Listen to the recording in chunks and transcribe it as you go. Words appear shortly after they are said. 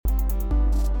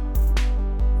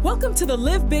Welcome to the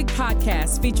Live Big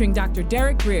podcast featuring Dr.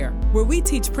 Derek Grier, where we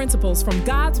teach principles from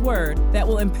God's Word that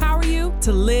will empower you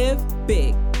to live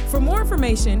big. For more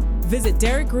information, visit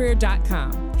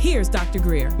derekgrier.com. Here's Dr.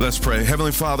 Grier. Let's pray.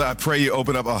 Heavenly Father, I pray you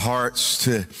open up our hearts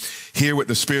to hear what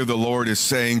the Spirit of the Lord is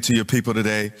saying to your people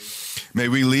today. May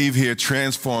we leave here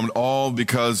transformed, all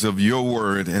because of your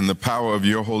word and the power of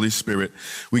your Holy Spirit.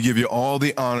 We give you all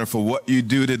the honor for what you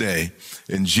do today.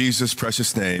 In Jesus'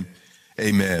 precious name,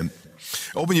 amen.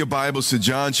 Open your Bibles to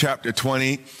John chapter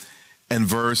 20 and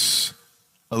verse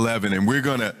 11. And we're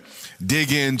going to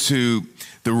dig into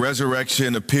the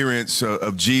resurrection appearance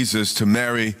of Jesus to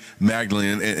Mary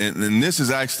Magdalene. And this is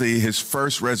actually his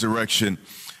first resurrection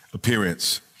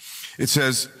appearance. It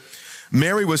says,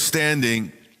 Mary was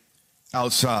standing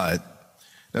outside.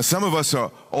 Now, some of us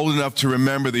are old enough to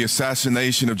remember the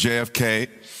assassination of JFK.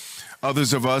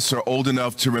 Others of us are old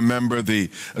enough to remember the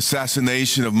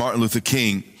assassination of Martin Luther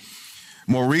King.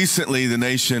 More recently, the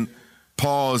nation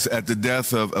paused at the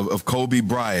death of Kobe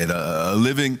Bryant, a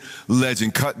living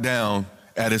legend cut down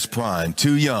at his prime,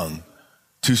 too young,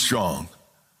 too strong,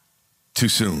 too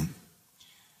soon.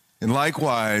 And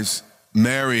likewise,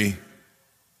 Mary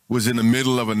was in the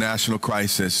middle of a national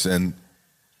crisis, and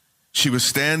she was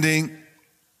standing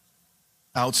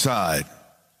outside.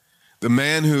 The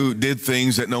man who did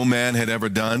things that no man had ever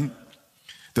done,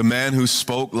 the man who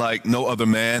spoke like no other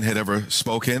man had ever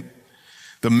spoken,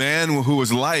 the man who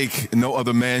was like no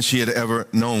other man she had ever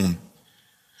known,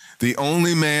 the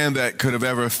only man that could have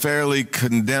ever fairly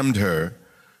condemned her,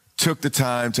 took the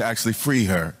time to actually free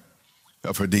her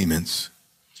of her demons.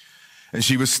 And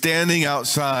she was standing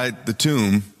outside the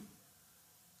tomb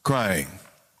crying.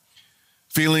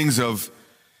 Feelings of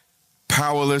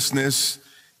powerlessness,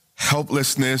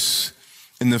 helplessness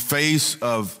in the face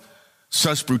of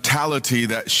such brutality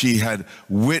that she had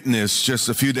witnessed just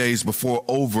a few days before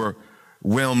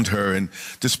overwhelmed her. And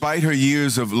despite her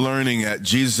years of learning at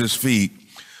Jesus' feet,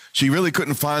 she really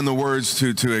couldn't find the words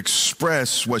to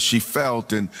express what she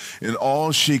felt, and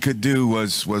all she could do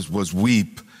was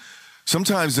weep.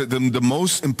 Sometimes the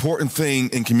most important thing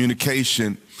in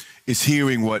communication is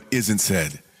hearing what isn't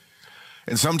said.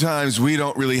 And sometimes we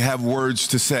don't really have words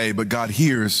to say, but God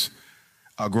hears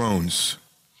our groans.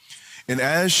 And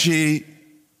as she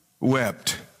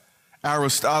wept,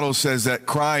 Aristotle says that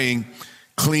crying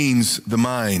cleans the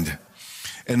mind.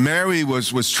 And Mary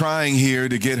was trying here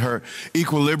to get her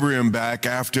equilibrium back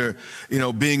after,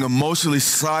 being emotionally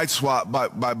sideswiped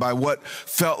by what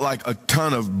felt like a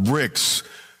ton of bricks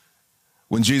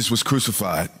when Jesus was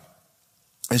crucified.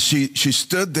 And she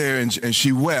stood there and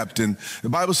she wept. And the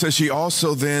Bible says she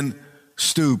also then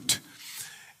stooped.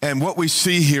 And what we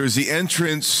see here is the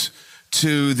entrance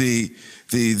to the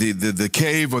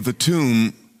cave or the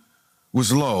tomb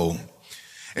was low.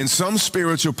 And some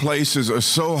spiritual places are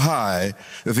so high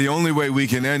that the only way we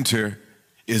can enter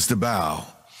is to bow.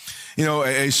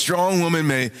 A strong woman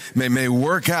may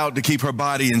work out to keep her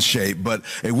body in shape, but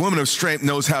a woman of strength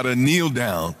knows how to kneel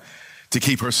down to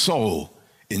keep her soul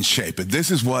in shape. And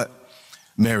this is what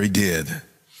Mary did.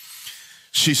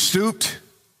 She stooped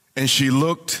and she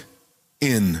looked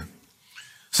in.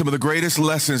 Some of the greatest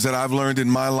lessons that I've learned in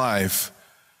my life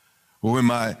were when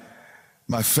my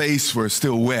face were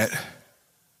still wet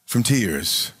from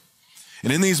tears.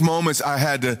 And in these moments, I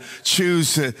had to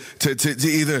choose to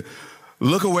either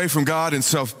look away from God in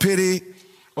self-pity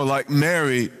or, like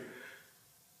Mary,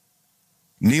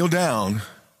 kneel down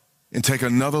and take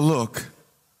another look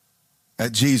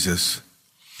at Jesus.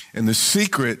 And the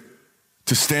secret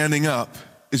to standing up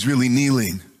is really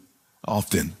kneeling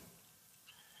often.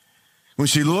 When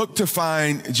she looked to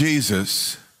find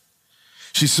Jesus,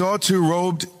 she saw two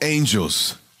robed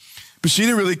angels, but she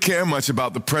didn't really care much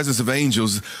about the presence of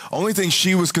angels. Only thing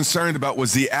she was concerned about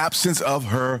was the absence of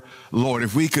her Lord.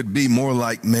 If we could be more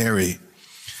like Mary.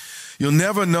 You'll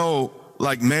never know,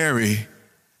 like Mary,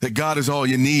 that God is all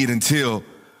you need until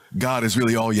God is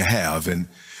really all you have. And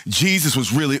Jesus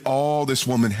was really all this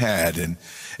woman had. And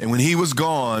when he was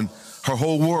gone, her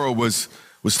whole world was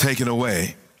taken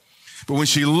away. But when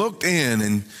she looked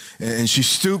in and she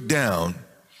stooped down,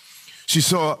 she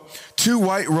saw two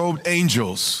white-robed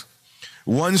angels,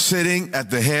 one sitting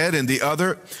at the head and the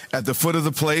other at the foot of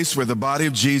the place where the body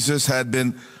of Jesus had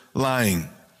been lying.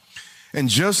 And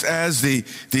just as the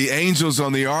angels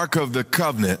on the Ark of the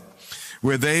Covenant,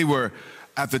 where they were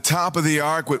at the top of the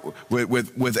ark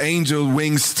with angel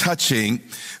wings touching,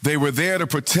 they were there to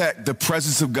protect the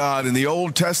presence of God. And the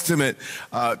Old Testament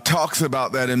talks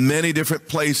about that in many different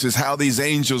places, how these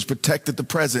angels protected the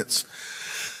presence.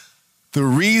 The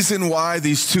reason why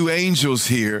these two angels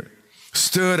here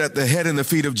stood at the head and the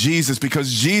feet of Jesus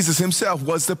because Jesus himself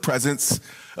was the presence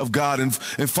of God. And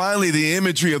finally, the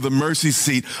imagery of the mercy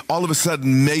seat all of a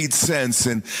sudden made sense.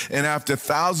 And after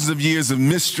thousands of years of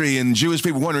mystery and Jewish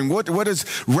people wondering what is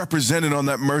represented on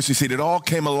that mercy seat, it all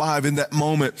came alive in that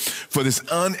moment for this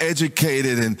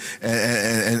uneducated and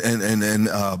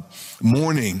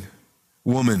mourning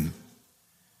woman.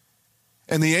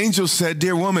 And the angel said,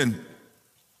 "Dear woman,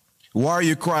 why are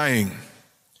you crying?"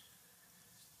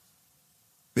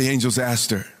 The angels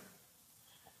asked her.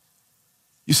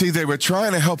 You see, they were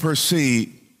trying to help her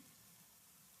see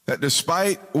that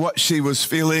despite what she was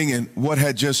feeling and what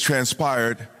had just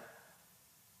transpired,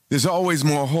 there's always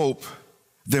more hope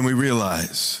than we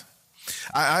realize.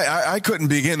 I couldn't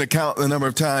begin to count the number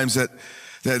of times that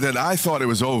I thought it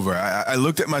was over. I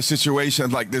looked at my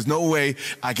situation like there's no way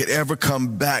I could ever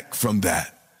come back from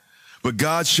that. But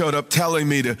God showed up telling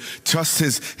me to trust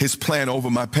his plan over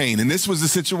my pain. And this was the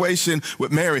situation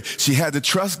with Mary. She had to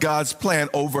trust God's plan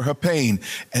over her pain.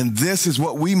 And this is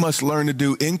what we must learn to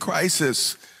do in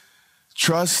crisis.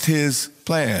 Trust his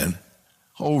plan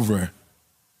over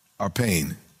our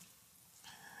pain.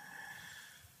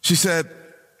 She said,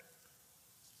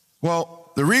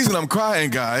 well, the reason I'm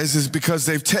crying, guys, is because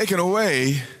they've taken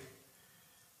away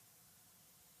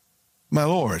my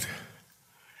Lord.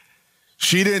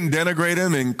 She didn't denigrate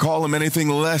him and call him anything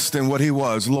less than what he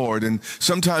was, Lord. And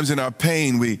sometimes in our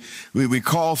pain, we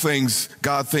call things,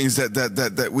 God, things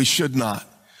that we should not.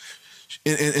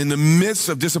 In the midst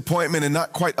of disappointment and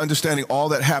not quite understanding all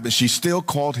that happened, she still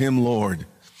called him Lord.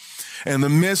 And in the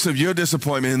midst of your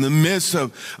disappointment, in the midst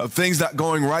of things not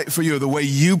going right for you, the way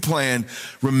you plan,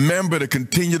 remember to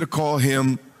continue to call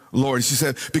him Lord. She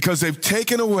said, because they've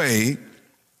taken away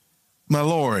my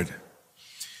Lord.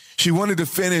 She wanted to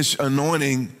finish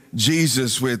anointing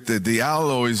Jesus with the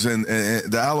aloes and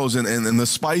the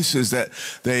spices that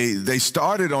they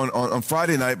started on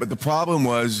Friday night, but the problem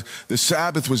was the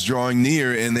Sabbath was drawing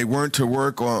near and they weren't to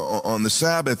work on the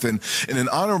Sabbath. And an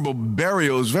honorable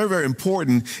burial is very, very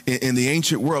important in the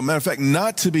ancient world. Matter of fact,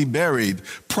 not to be buried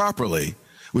properly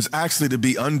was actually to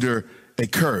be under a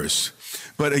curse.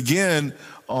 But again,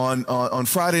 on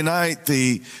Friday night,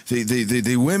 the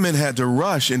women had to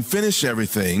rush and finish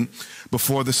everything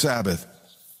before the Sabbath.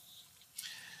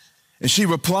 And she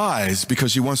replies,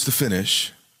 because she wants to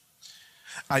finish,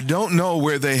 I don't know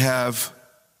where they have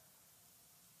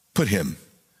put him.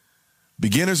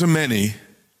 Beginners are many,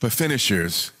 but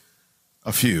finishers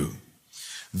a few.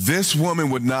 This woman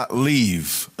would not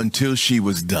leave until she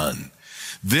was done.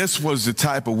 This was the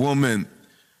type of woman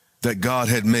that God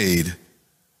had made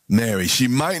Mary. She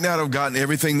might not have gotten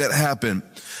everything that happened,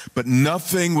 but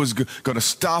nothing was going to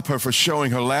stop her from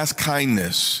showing her last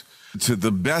kindness to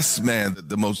the best man,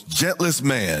 the most gentlest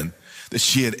man that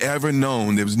she had ever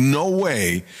known. There was no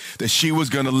way that she was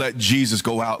going to let Jesus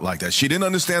go out like that. She didn't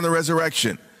understand the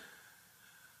resurrection,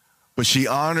 but she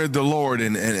honored the Lord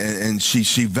and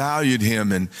she valued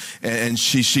him and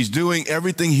she's doing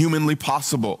everything humanly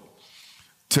possible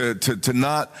to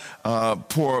not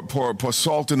pour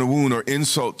salt in the wound or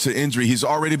insult to injury. He's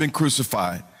already been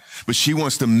crucified, but she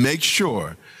wants to make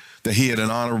sure that he had an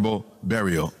honorable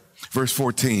burial. Verse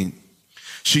 14,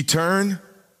 she turned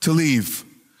to leave.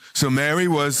 So Mary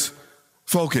was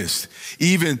focused.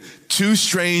 Even two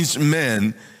strange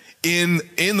men in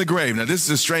the grave. Now, this is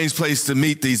a strange place to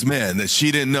meet these men that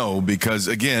she didn't know because,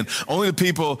 again, only the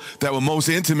people that were most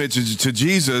intimate to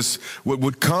Jesus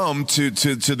would come to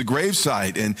the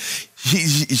gravesite. And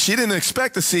she didn't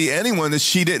expect to see anyone that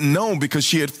she didn't know because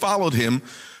she had followed him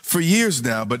for years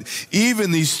now. But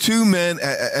even these two men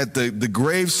at the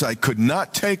gravesite could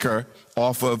not take her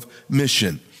off of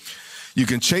mission. You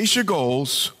can chase your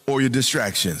goals or your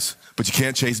distractions, but you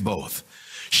can't chase both.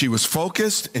 She was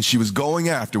focused and she was going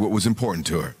after what was important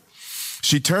to her.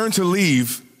 She turned to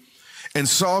leave and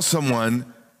saw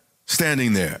someone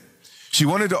standing there. She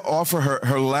wanted to offer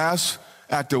her last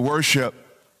act of worship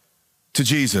to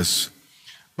Jesus.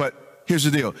 But here's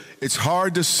the deal. It's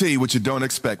hard to see what you don't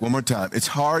expect. One more time. It's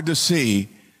hard to see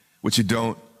what you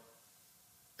don't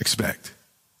expect.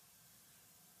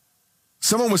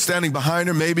 Someone was standing behind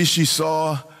her. Maybe she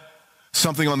saw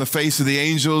something on the face of the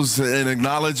angels, an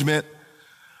acknowledgement.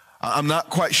 I'm not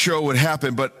quite sure what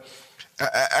happened, but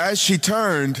as she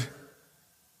turned,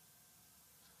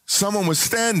 someone was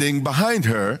standing behind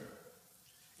her,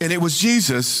 and it was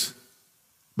Jesus,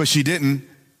 but she didn't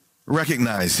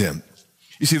recognize him.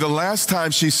 You see, the last time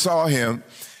she saw him,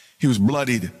 he was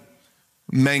bloodied,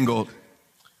 mangled,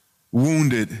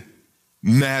 wounded,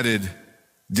 matted,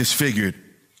 disfigured.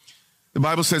 The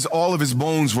Bible says all of his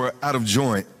bones were out of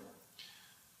joint.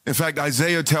 In fact,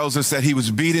 Isaiah tells us that he was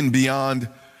beaten beyond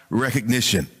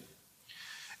recognition.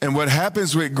 And what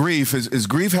happens with grief is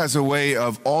grief has a way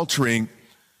of altering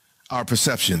our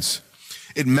perceptions.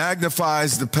 It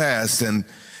magnifies the past and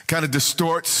kind of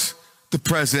distorts the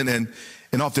present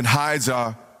and often hides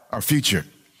our future.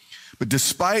 But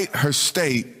despite her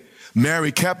state,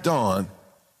 Mary kept on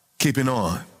keeping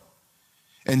on.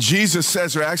 And Jesus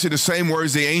says, or actually the same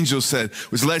words the angels said,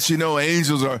 which lets you know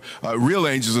angels are, real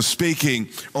angels are speaking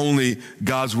only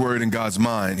God's word and God's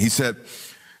mind. He said,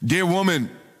 "Dear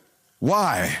woman,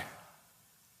 why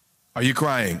are you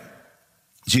crying?"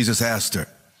 Jesus asked her.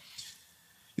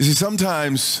 You see,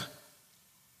 sometimes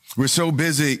we're so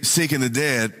busy seeking the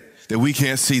dead that we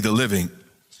can't see the living.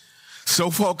 So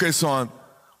focused on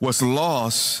what's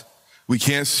lost, we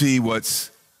can't see what's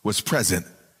present.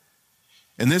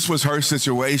 And this was her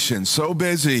situation, so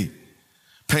busy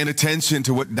paying attention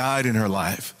to what died in her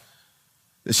life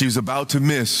that she was about to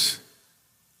miss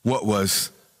what was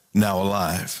now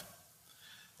alive.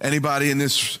 Anybody in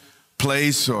this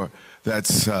place or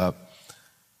that's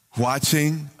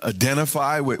watching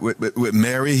identify with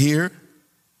Mary here?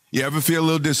 You ever feel a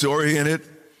little disoriented?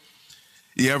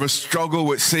 You ever struggle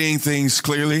with seeing things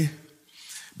clearly?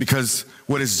 Because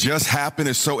what has just happened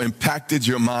has so impacted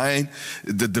your mind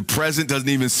that the present doesn't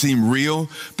even seem real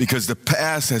because the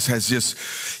past has just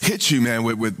hit you, man,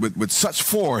 with such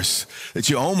force that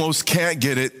you almost can't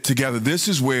get it together. This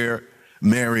is where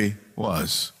Mary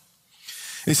was.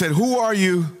 He said, "Who are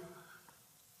you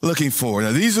looking for?"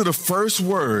 Now, these are the first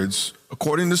words,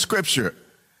 according to Scripture,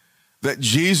 that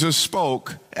Jesus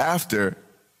spoke after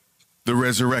the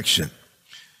resurrection.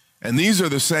 And these are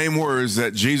the same words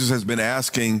that Jesus has been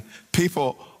asking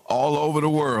people all over the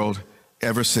world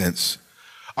ever since.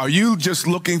 Are you just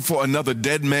looking for another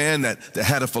dead man that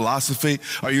had a philosophy?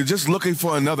 Are you just looking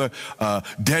for another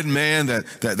dead man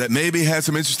that maybe has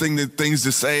some interesting things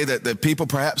to say that people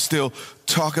perhaps still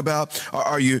talk about? Or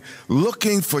are you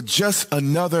looking for just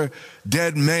another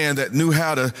dead man that knew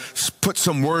how to put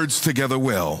some words together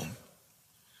well?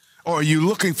 Or are you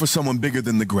looking for someone bigger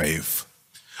than the grave?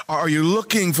 Are you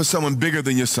looking for someone bigger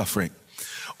than your suffering?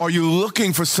 Are you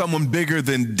looking for someone bigger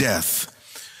than death?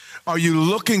 Are you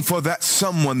looking for that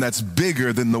someone that's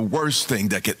bigger than the worst thing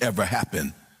that could ever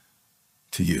happen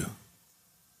to you?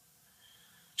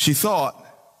 She thought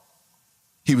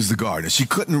he was the gardener. She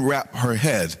couldn't wrap her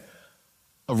head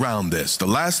around this. The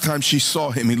last time she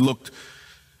saw him, he looked,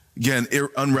 again,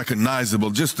 unrecognizable.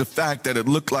 Just the fact that it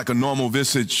looked like a normal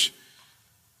visage,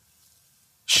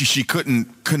 she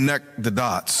couldn't connect the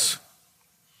dots.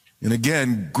 And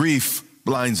again, grief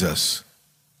blinds us.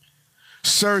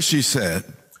 "Sir," she said,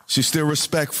 she's still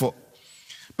respectful,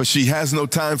 but she has no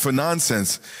time for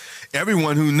nonsense.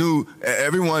 Everyone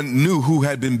knew who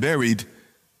had been buried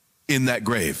in that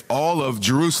grave. All of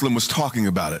Jerusalem was talking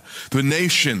about it. The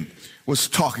nation was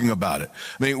talking about it.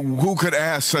 I mean, who could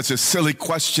ask such a silly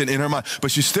question in her mind?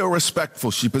 But she's still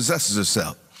respectful. She possesses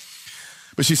herself.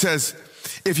 But she says,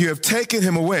 "If you have taken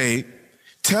him away,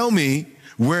 tell me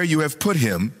where you have put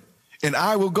him, and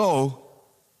I will go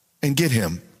and get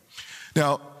him."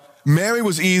 Now, Mary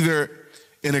was either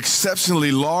an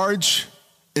exceptionally large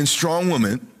and strong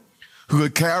woman who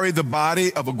could carry the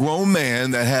body of a grown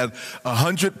man that had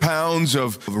 100 pounds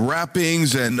of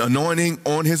wrappings and anointing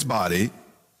on his body,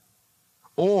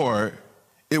 or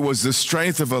it was the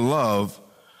strength of a love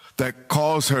that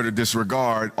caused her to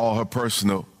disregard all her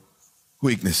personal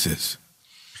weaknesses.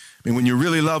 I mean, when you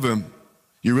really love him,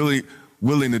 you're really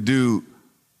willing to do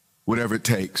whatever it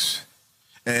takes.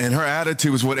 And her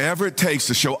attitude was, whatever it takes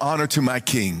to show honor to my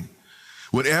king,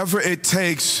 whatever it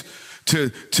takes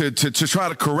to try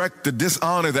to correct the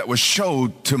dishonor that was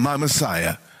showed to my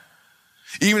Messiah.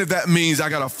 Even if that means I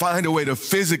got to find a way to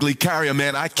physically carry a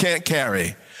man I can't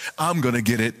carry, I'm going to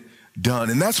get it done.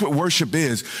 And that's what worship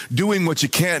is, doing what you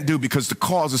can't do because the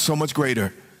cause is so much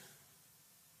greater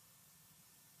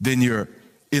than your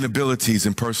inabilities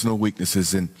and personal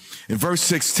weaknesses. And in verse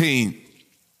 16,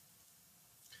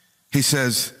 he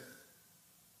says,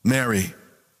 "Mary."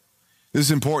 This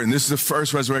is important. This is the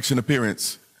first resurrection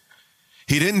appearance.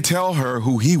 He didn't tell her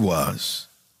who he was,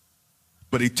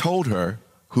 but he told her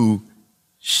who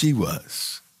she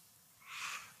was.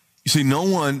 You see, no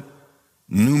one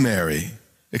knew Mary,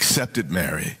 accepted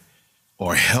Mary,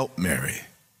 or helped Mary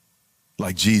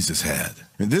like Jesus had.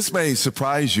 And this may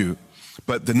surprise you,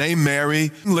 but the name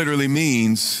Mary literally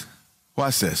means,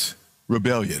 watch this,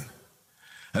 rebellion.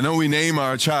 I know we name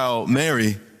our child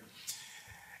Mary,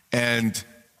 and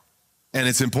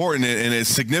it's important and it's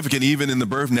significant even in the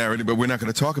birth narrative, but we're not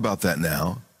going to talk about that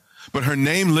now. But her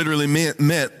name literally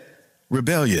meant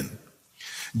rebellion.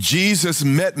 Jesus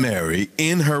met Mary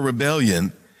in her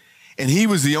rebellion, And he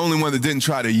was the only one that didn't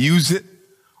try to use it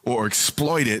or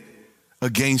exploit it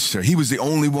against her. He was the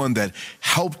only one that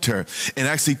helped her and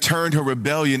actually turned her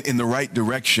rebellion in the right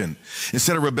direction.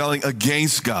 Instead of rebelling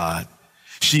against God,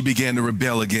 she began to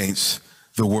rebel against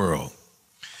the world.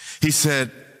 He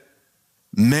said,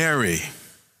 Mary.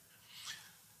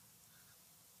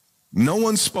 No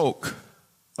one spoke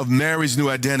of Mary's new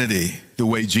identity the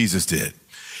way Jesus did.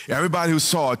 Everybody who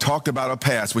saw her talked about her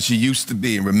past, what she used to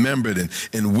be, and remembered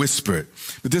and whispered.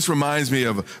 But this reminds me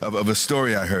of a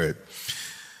story I heard.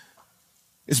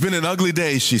 It's been an ugly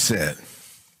day, she said.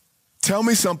 Tell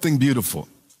me something beautiful.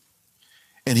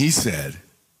 And he said,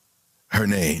 her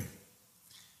name.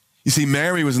 You see,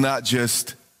 Mary was not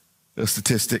just a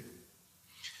statistic.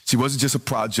 She wasn't just a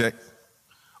project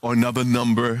or another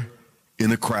number in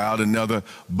the crowd, another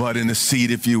butt in the seat,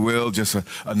 if you will, just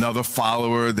another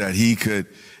follower that he could,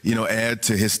 add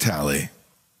to his tally.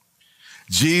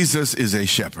 Jesus is a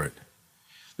shepherd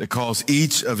that calls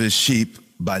each of his sheep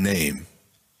by name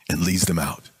and leads them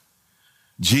out.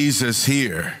 Jesus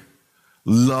here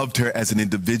loved her as an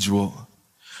individual.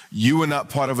 You are not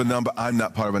part of a number. I'm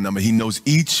not part of a number. He knows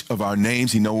each of our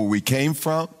names. He knows where we came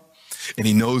from, and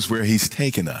he knows where he's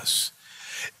taken us.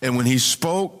 And when he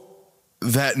spoke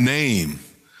that name,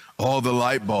 all the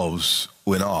light bulbs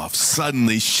went off.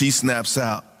 Suddenly, she snaps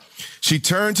out. She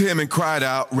turned to him and cried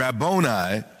out,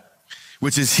 Rabboni,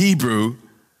 which is Hebrew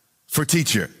for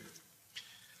teacher.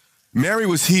 Mary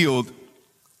was healed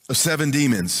of 7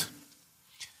 demons.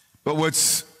 But what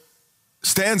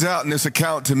stands out in this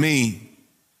account to me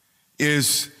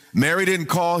is Mary didn't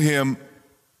call him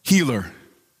healer,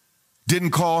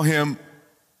 didn't call him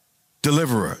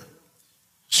deliverer.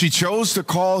 She chose to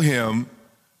call him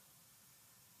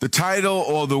the title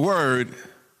or the word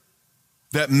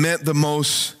that meant the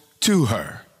most to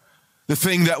her, the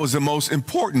thing that was the most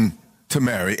important to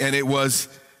Mary, and it was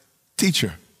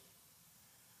teacher.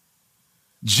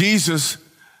 Jesus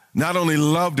not only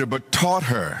loved her, but taught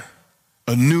her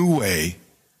a new way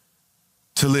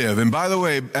to live. And by the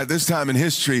way, at this time in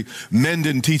history, men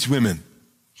didn't teach women.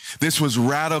 This was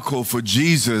radical for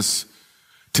Jesus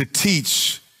to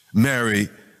teach Mary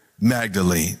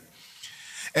Magdalene.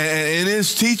 And in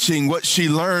his teaching, what she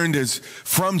learned is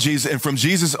from Jesus, and from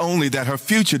Jesus only, that her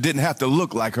future didn't have to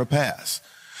look like her past.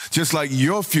 Just like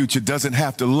your future doesn't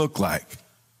have to look like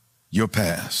your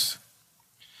past.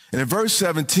 And in verse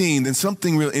 17, then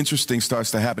something real interesting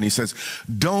starts to happen. He says,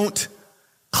 don't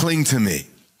cling to me.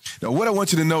 Now, what I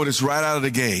want you to notice right out of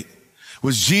the gate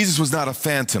was Jesus was not a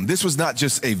phantom. This was not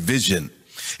just a vision.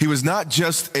 He was not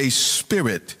just a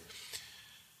spirit.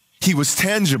 He was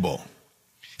tangible.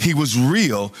 He was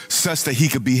real, such that he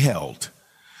could be held.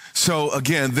 So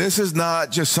again, this is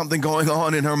not just something going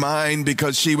on in her mind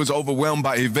because she was overwhelmed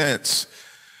by events.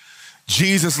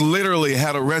 Jesus literally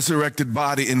had a resurrected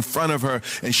body in front of her,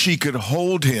 and she could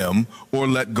hold him or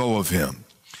let go of him.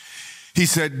 He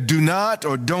said, do not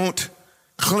or don't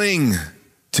cling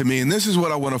to me. And this is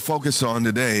what I want to focus on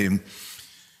today. And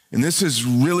this is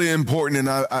really important, and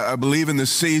I believe in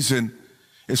this season,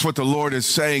 it's what the Lord is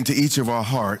saying to each of our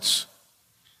hearts.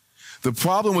 The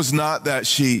problem was not that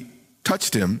she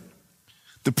touched him.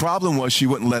 The problem was she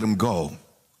wouldn't let him go.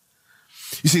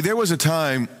 You see, there was a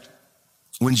time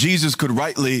when Jesus could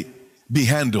rightly be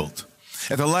handled.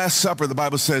 At the Last Supper, the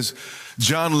Bible says,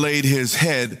 John laid his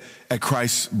head at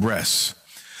Christ's breast.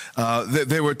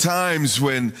 There were times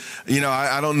when,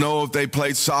 I don't know if they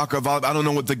played soccer, I don't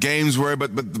know what the games were,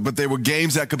 but there were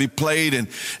games that could be played, and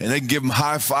they could give him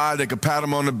high five, they could pat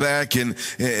him on the back,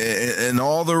 and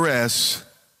all the rest.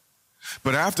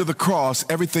 But after the cross,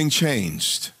 everything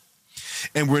changed.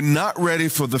 And we're not ready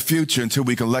for the future until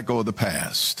we can let go of the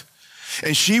past.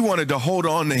 And she wanted to hold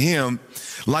on to him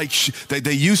like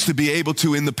they used to be able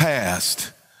to in the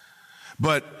past.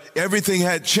 But everything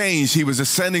had changed. He was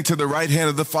ascending to the right hand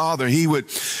of the Father. He would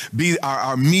be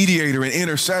our mediator and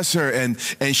intercessor, and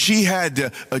she had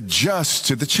to adjust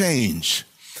to the change.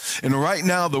 And right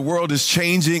now, the world is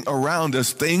changing around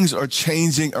us. Things are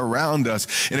changing around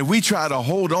us. And if we try to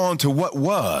hold on to what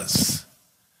was,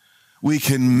 we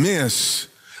can miss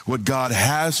what God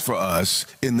has for us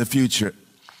in the future.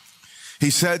 He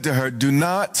said to her, do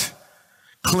not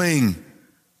cling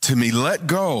to me. Let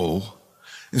go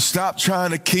and stop trying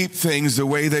to keep things the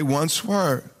way they once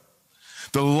were.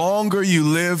 The longer you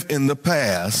live in the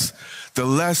past, the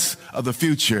less of the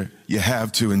future you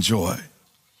have to enjoy.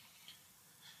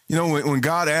 When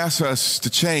God asks us to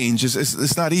change,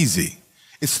 it's not easy.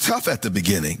 It's tough at the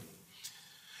beginning.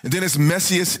 And then it's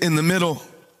messiest in the middle,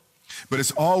 but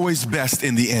it's always best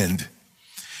in the end.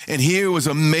 And here was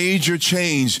a major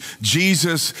change.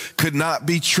 Jesus could not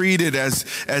be treated as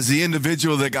the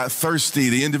individual that got thirsty,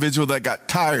 the individual that got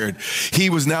tired. He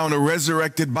was now in a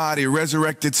resurrected body, a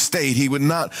resurrected state. He would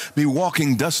not be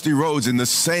walking dusty roads in the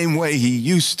same way he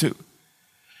used to.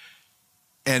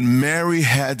 And Mary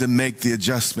had to make the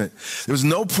adjustment. There was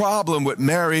no problem with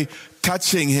Mary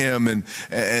touching him and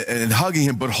hugging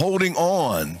him, but holding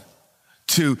on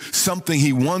to something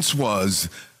he once was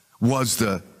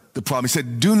the problem. He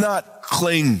said, do not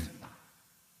cling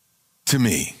to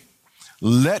me.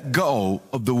 Let go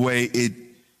of the way it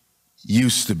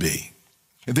used to be.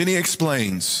 And then he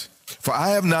explains, for I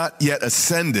have not yet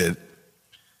ascended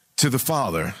to the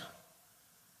Father.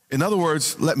 In other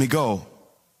words, let me go.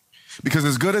 Because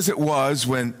as good as it was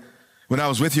when I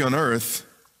was with you on earth,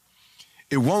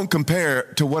 it won't compare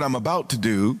to what I'm about to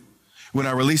do when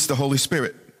I release the Holy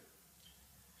Spirit.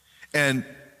 And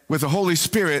with the Holy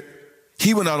Spirit,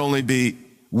 he will not only be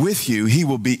with you, he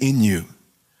will be in you.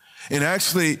 And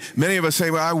actually, many of us say,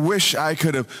 well, I wish I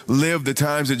could have lived the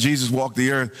times that Jesus walked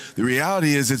the earth. The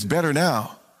reality is it's better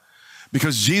now.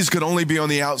 Because Jesus could only be on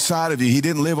the outside of you. He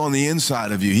didn't live on the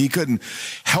inside of you. He couldn't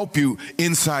help you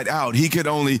inside out. He could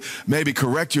only maybe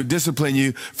correct you, discipline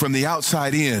you from the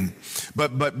outside in.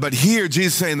 But here,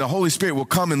 Jesus is saying the Holy Spirit will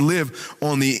come and live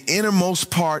on the innermost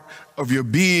part of your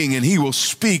being, and he will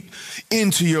speak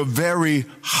into your very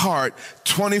heart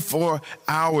 24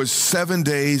 hours, 7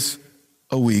 days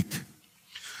a week.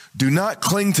 Do not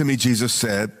cling to me, Jesus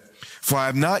said, for I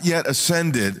have not yet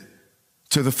ascended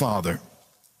to the Father.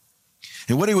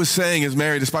 And what he was saying is,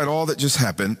 Mary, despite all that just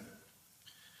happened,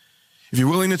 if you're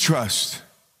willing to trust,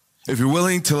 if you're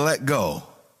willing to let go,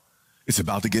 it's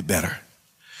about to get better.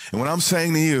 And what I'm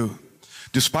saying to you,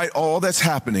 despite all that's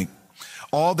happening,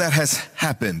 all that has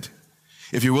happened,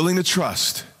 if you're willing to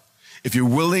trust, if you're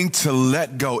willing to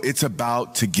let go, it's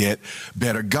about to get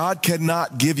better. God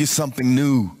cannot give you something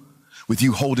new with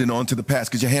you holding on to the past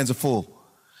because your hands are full.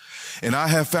 And I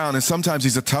have found, and sometimes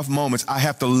these are tough moments, I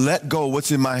have to let go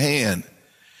what's in my hand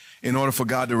in order for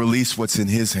God to release what's in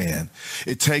his hand.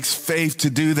 It takes faith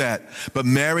to do that. But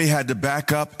Mary had to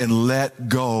back up and let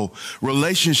go.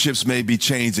 Relationships may be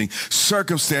changing.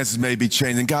 Circumstances may be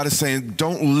changing. God is saying,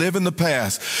 don't live in the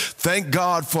past. Thank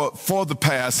God for the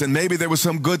past. And maybe there were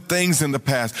some good things in the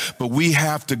past, but we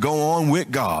have to go on with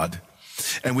God.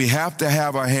 And we have to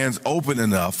have our hands open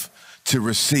enough to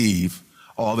receive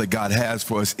all that God has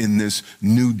for us in this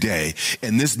new day.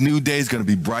 And this new day is going to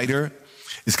be brighter.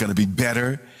 It's going to be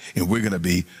better. And we're going to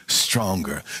be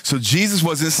stronger. So Jesus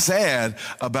wasn't sad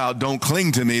about don't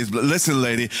cling to me. But listen,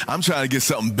 lady, I'm trying to get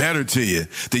something better to you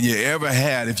than you ever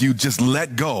had if you just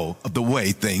let go of the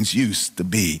way things used to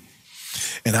be.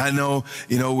 And I know,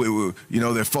 there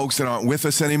are folks that aren't with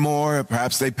us anymore.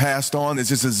 Perhaps they passed on. There's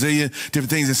just a zillion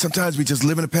different things. And sometimes we just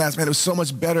live in the past. Man, it was so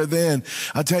much better then.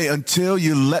 I'll tell you, until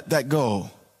you let that go,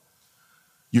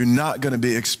 you're not going to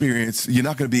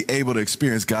be able to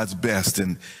experience God's best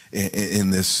in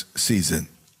this season.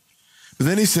 But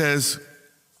then he says,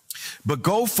 but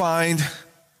go find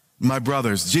my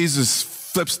brothers. Jesus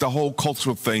flips the whole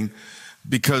cultural thing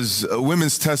because a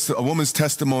woman's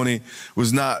testimony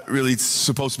was not really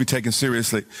supposed to be taken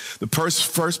seriously. The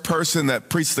first person that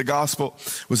preached the gospel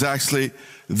was actually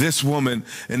this woman,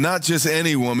 and not just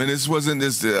any woman. This wasn't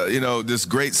this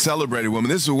great celebrated woman.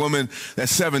 This is a woman that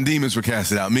 7 demons were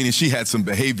casted out, meaning she had some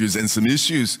behaviors and some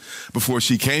issues before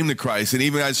she came to Christ. And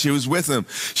even as she was with him,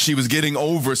 she was getting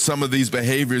over some of these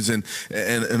behaviors and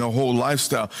a whole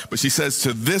lifestyle. But she says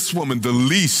to this woman, the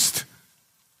least,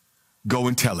 go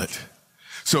and tell it.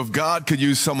 So if God could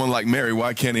use someone like Mary,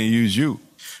 why can't he use you?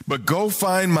 But go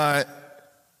find my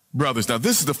brothers. Now,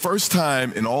 this is the first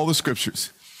time in all the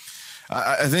scriptures,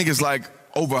 I think it's like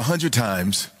over 100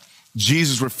 times,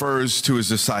 Jesus refers to his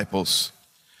disciples,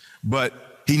 but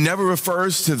he never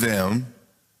refers to them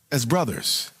as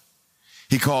brothers.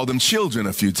 He called them children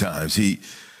a few times. He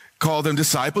called them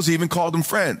disciples. He even called them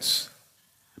friends.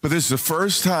 But this is the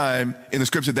first time in the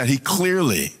scripture that he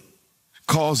clearly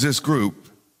calls this group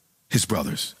his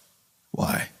brothers.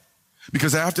 Why?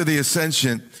 Because after the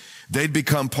ascension, they'd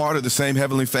become part of the same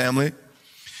heavenly family,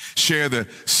 share the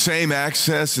same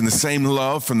access and the same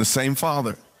love from the same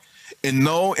Father. And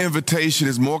no invitation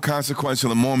is more consequential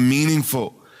and more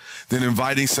meaningful than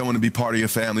inviting someone to be part of your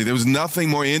family. There was nothing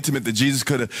more intimate that Jesus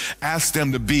could have asked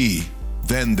them to be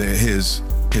than his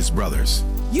brothers.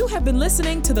 You have been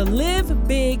listening to the Live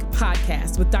Big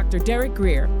podcast with Dr. Derek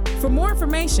Grier. For more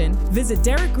information, visit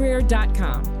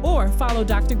derekgrier.com or follow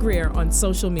Dr. Grier on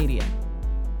social media.